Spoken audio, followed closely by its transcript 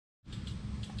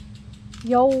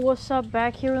Yo, what's up?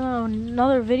 Back here with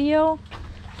another video,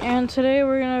 and today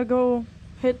we're gonna go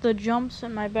hit the jumps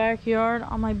in my backyard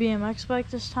on my BMX bike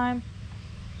this time.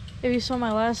 If you saw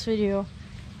my last video,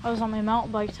 I was on my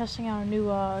mountain bike testing out a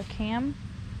new cam.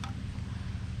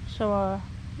 So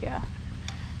yeah.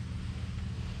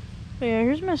 But yeah,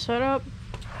 here's my setup.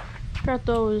 Got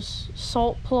those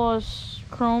Salt Plus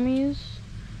chromies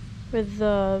with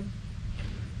the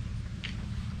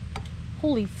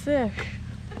holy fish.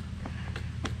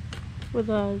 With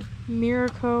a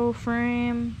Miraco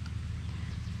frame,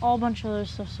 all bunch of other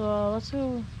stuff. So let's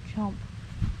go jump.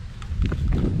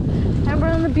 I haven't been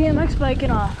on the BMX bike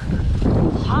in a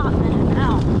hot minute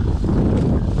now.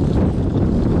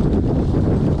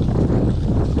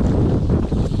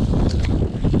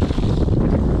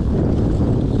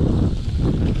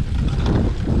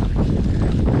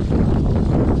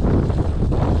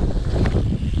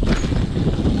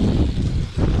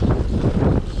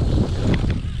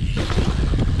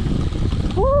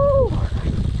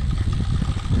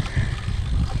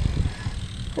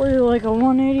 Or like a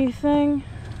 180 thing.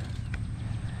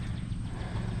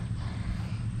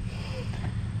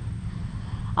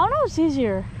 I don't know what's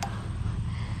easier,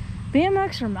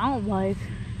 BMX or mountain bike.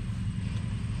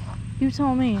 You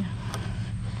tell me.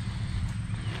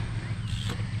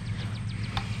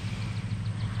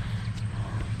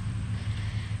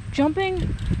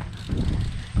 Jumping,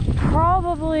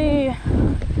 probably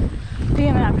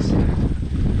BMX.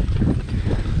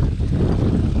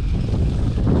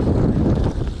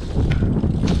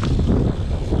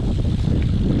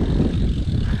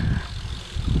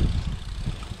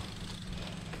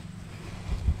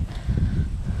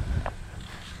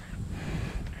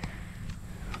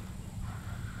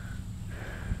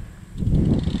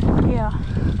 Yeah.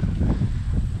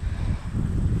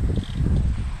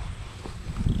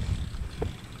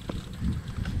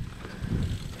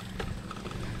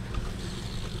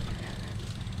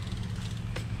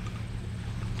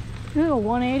 Do a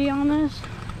 180 on this.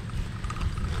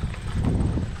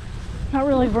 Not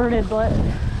really verted, but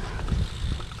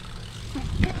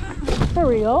there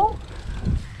we go.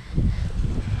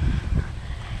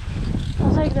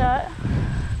 I'll take that.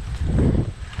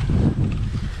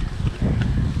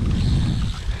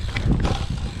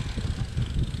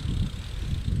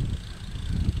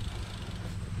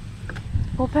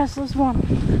 Go past this one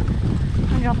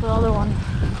and jump the other one.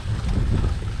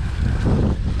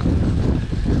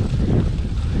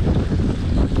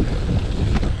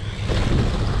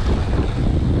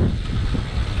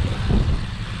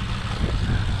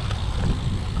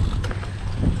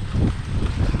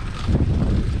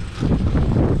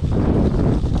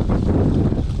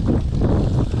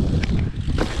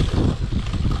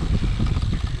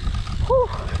 Whew.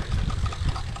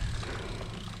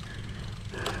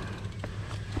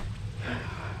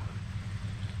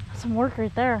 Some work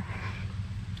right there.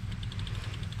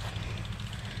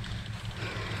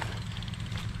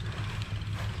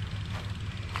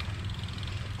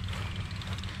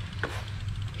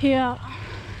 Yeah.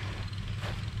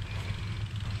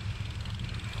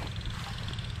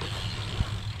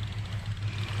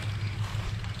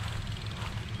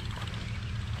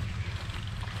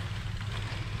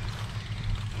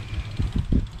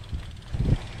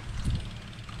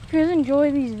 If you guys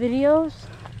enjoy these videos,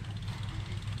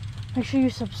 make sure you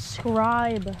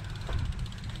subscribe.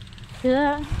 Hear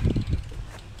that?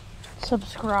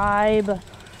 Subscribe.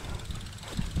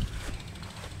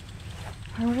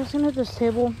 I'm just gonna hit this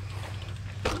table.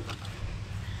 I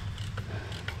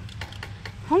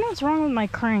don't know what's wrong with my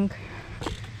crank.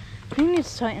 I think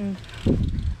it's tightened.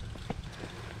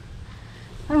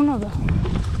 I don't know though.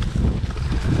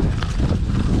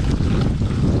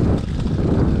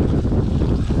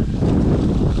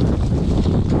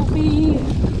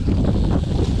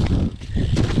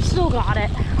 Still got it.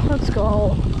 Let's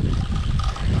go.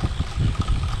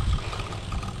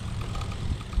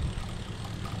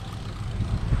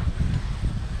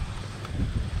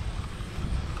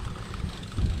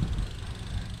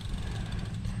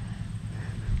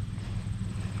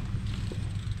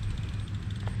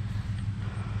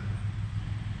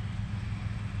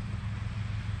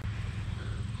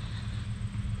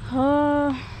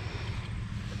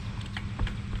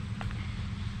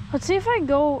 Let's see if I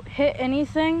go hit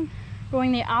anything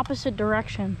going the opposite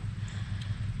direction.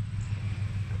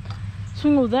 So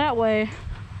we can go that way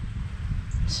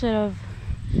instead of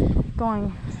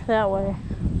going that way.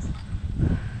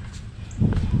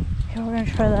 Okay, we're gonna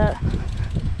try that.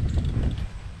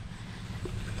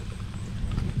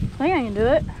 I think I can do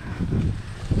it.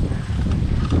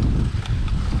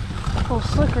 A little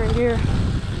slick right here.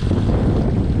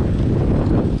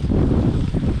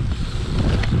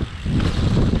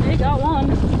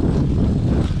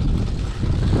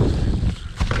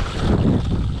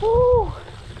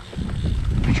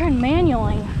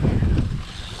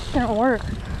 shouldn't work.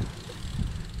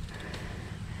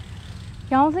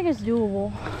 Yeah, I don't think it's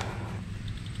doable.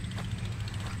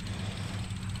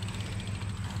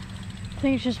 I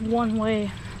think it's just one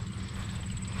way.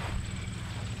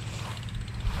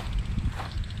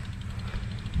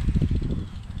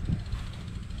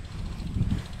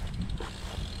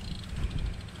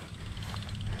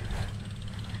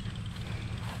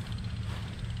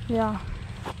 Yeah.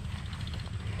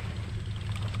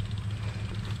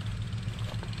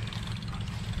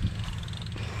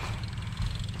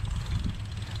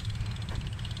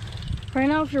 Right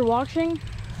now, if you're watching,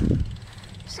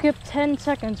 skip 10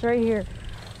 seconds right here.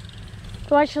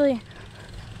 So actually,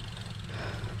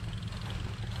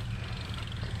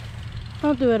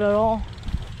 don't do it at all.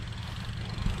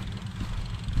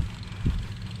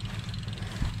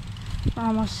 I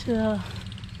almost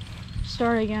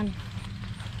start again.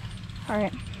 All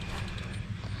right,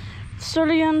 start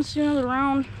again. Let's do another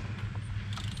round.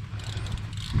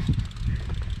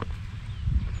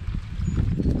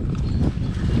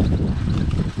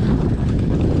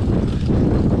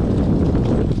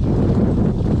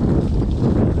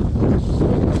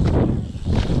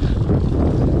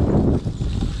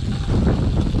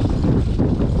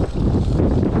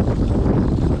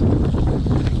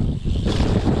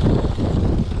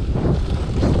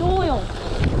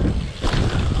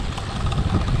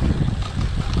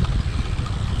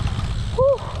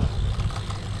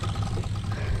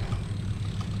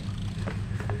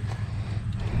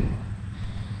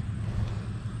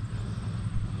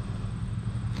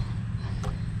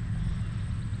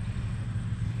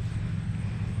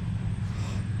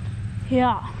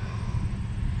 Yeah.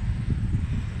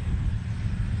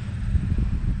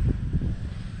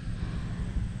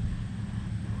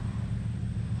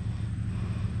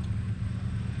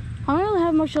 I don't really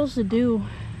have much else to do,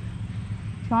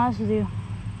 to be honest with you.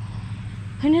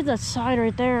 I can hit that side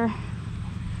right there.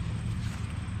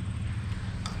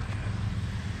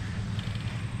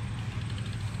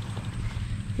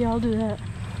 Yeah, I'll do that.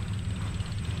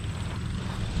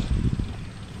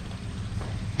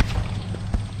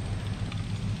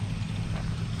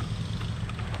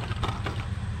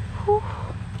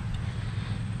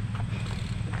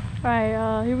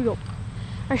 Alright, here we go.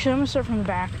 Actually, I'm gonna start from the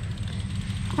back.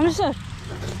 I'm just gonna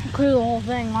clear the whole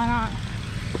thing, why not?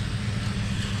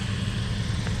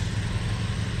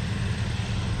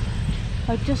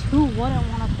 Like, just who wouldn't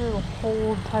want to clear the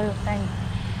whole entire thing?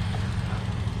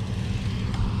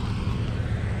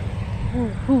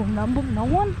 Who, no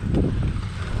one?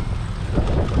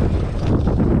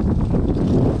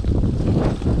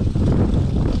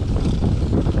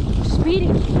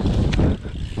 Speeding.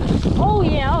 Oh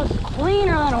yeah, that was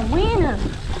cleaner than a wiener.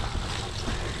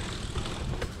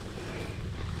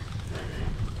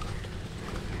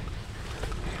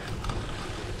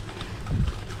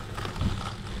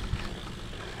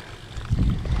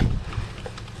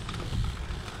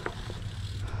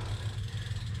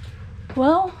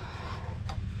 Well,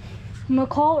 I'm gonna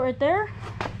call it right there.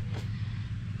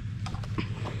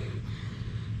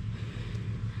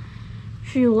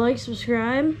 If you like,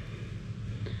 subscribe,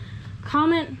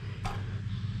 comment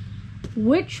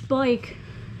which bike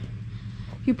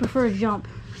you prefer to jump,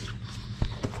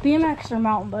 BMX or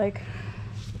mountain bike.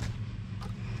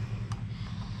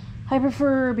 I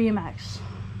prefer BMX.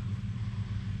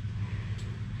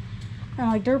 And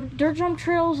like dirt jump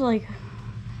trails, like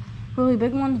really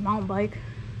big ones, mountain bike.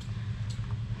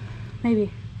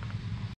 Maybe.